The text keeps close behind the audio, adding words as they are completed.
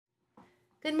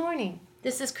Good morning.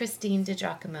 This is Christine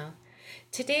DiGiacomo.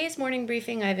 Today's morning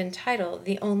briefing I've entitled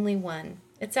The Only One.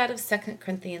 It's out of 2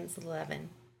 Corinthians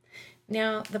 11.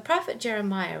 Now, the prophet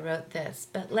Jeremiah wrote this,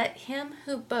 "But let him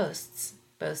who boasts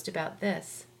boast about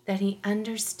this, that he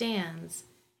understands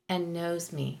and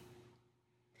knows me."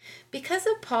 Because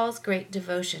of Paul's great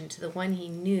devotion to the one he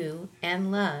knew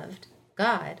and loved,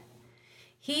 God,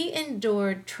 he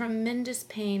endured tremendous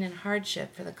pain and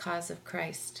hardship for the cause of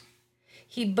Christ.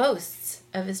 He boasts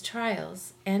of his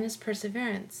trials and his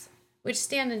perseverance, which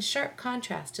stand in sharp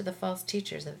contrast to the false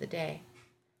teachers of the day.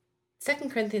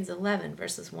 2 Corinthians 11,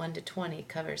 verses 1 to 20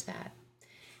 covers that.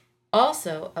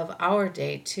 Also of our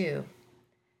day, too.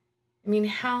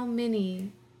 How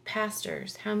many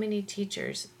pastors, how many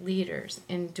teachers, leaders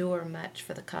endure much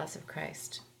for the cause of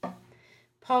Christ?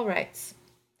 Paul writes,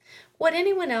 "What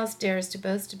anyone else dares to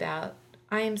boast about,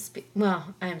 I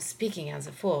am speaking as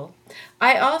a fool.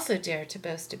 I also dare to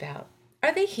boast about.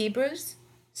 Are they Hebrews?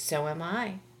 So am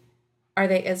I. Are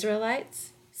they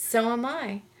Israelites? So am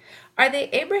I. Are they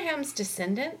Abraham's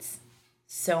descendants?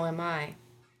 So am I.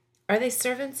 Are they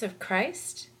servants of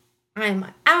Christ? I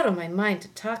am out of my mind to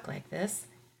talk like this.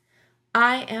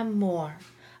 I am more.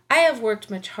 I have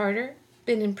worked much harder,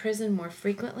 been in prison more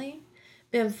frequently,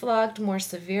 been flogged more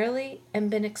severely, and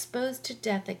been exposed to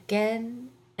death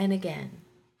again and again.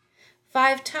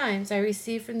 5 times I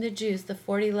received from the Jews the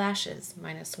 40 lashes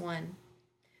minus 1.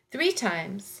 3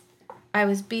 times I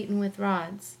was beaten with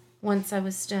rods. Once I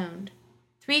was stoned.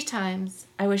 3 times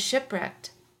I was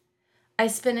shipwrecked. I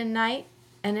spent a night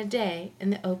and a day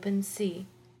in the open sea.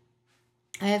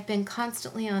 I have been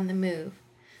constantly on the move.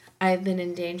 I have been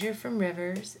in danger from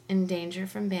rivers, in danger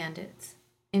from bandits,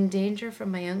 in danger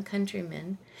from my own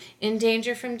countrymen, in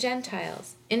danger from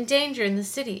Gentiles, in danger in the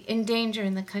city, in danger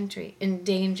in the country, in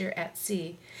danger at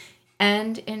sea,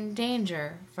 and in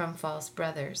danger from false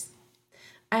brothers.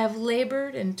 I have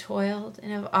labored and toiled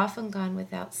and have often gone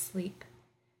without sleep.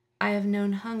 I have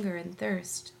known hunger and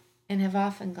thirst and have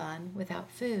often gone without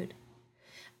food.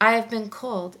 I have been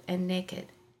cold and naked.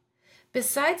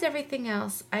 Besides everything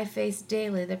else, I face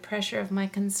daily the pressure of my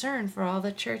concern for all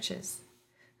the churches.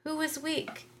 Who is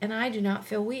weak, and I do not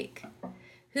feel weak?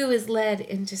 Who is led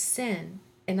into sin,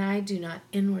 and I do not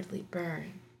inwardly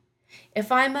burn?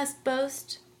 If I must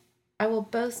boast, I will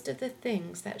boast of the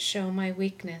things that show my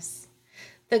weakness.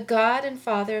 The God and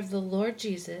Father of the Lord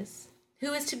Jesus,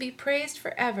 who is to be praised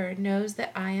forever, knows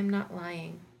that I am not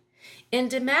lying. In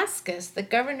Damascus, the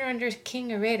governor under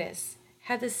King Aretas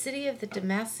had the city of the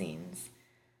Damascenes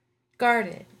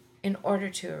guarded in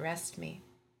order to arrest me.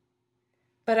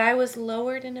 But I was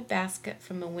lowered in a basket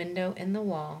from a window in the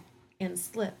wall and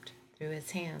slipped through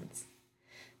his hands."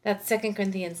 That's 2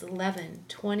 Corinthians 11,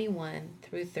 21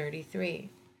 through 33.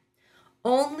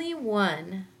 Only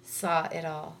one saw it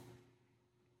all.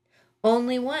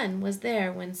 Only one was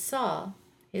there when Saul,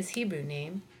 his Hebrew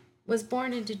name, was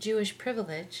born into Jewish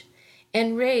privilege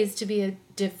and raised to be a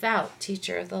devout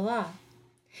teacher of the law.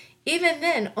 Even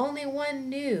then, only one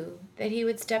knew that he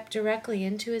would step directly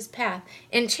into his path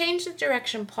and change the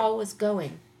direction Paul was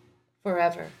going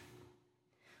forever.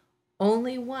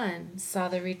 Only one saw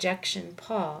the rejection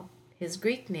Paul, his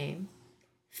Greek name,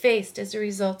 faced as a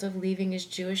result of leaving his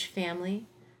Jewish family,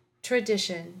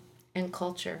 tradition, and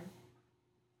culture.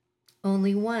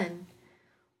 Only one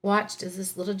watched as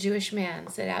this little Jewish man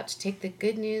set out to take the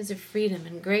good news of freedom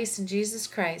and grace in Jesus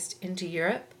Christ into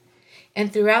Europe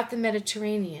and throughout the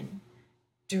Mediterranean,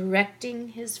 directing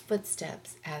his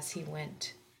footsteps as he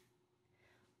went.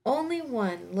 Only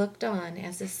one looked on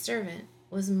as his servant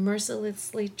was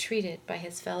mercilessly treated by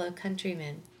his fellow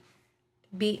countrymen,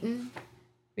 beaten,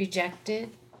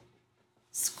 rejected,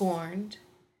 scorned,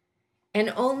 and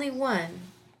only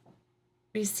one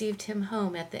received him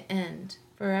home at the end,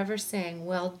 forever saying,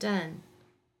 "Well done,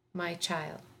 my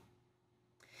child."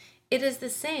 It is the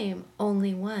same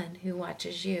only one who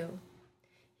watches you.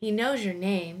 He knows your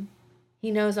name, he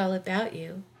knows all about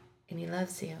you, and he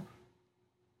loves you.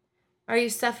 Are you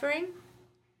suffering?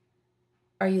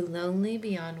 Are you lonely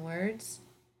beyond words?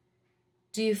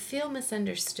 Do you feel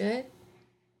misunderstood?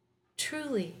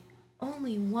 Truly,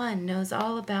 only one knows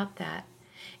all about that,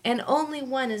 and only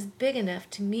one is big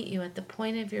enough to meet you at the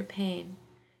point of your pain,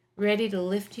 ready to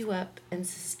lift you up and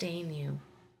sustain you.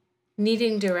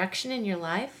 Needing direction in your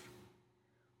life?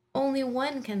 Only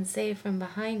one can say from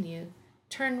behind you,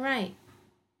 "Turn right,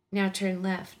 now turn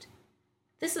left.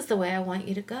 This is the way I want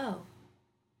you to go."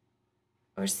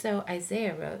 Or so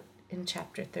Isaiah wrote in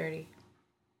chapter 30.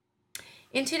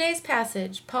 In today's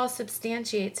passage, Paul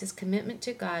substantiates his commitment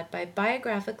to God by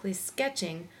biographically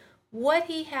sketching what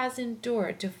he has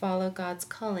endured to follow God's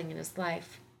calling in his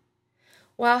life.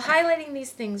 While highlighting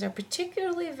these things are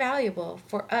particularly valuable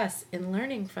for us in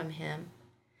learning from him,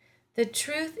 the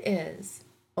truth is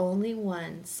only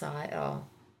one saw it all,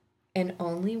 and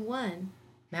only one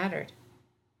mattered.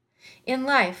 In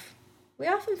life, we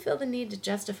often feel the need to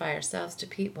justify ourselves to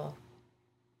people,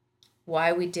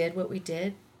 why we did,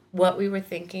 what we were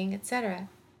thinking, etc.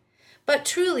 But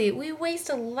truly, we waste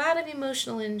a lot of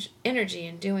emotional energy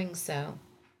in doing so.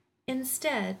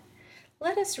 Instead,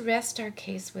 let us rest our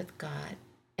case with God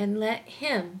and let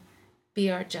Him be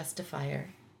our justifier.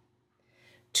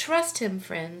 Trust Him,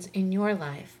 friends, in your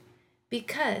life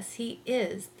because He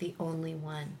is the only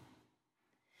one.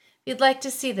 If you'd like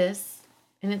to see this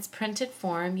in its printed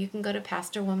form, you can go to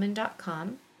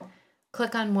pastorwoman.com,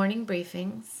 click on Morning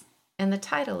Briefings, and the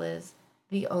title is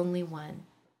The Only One.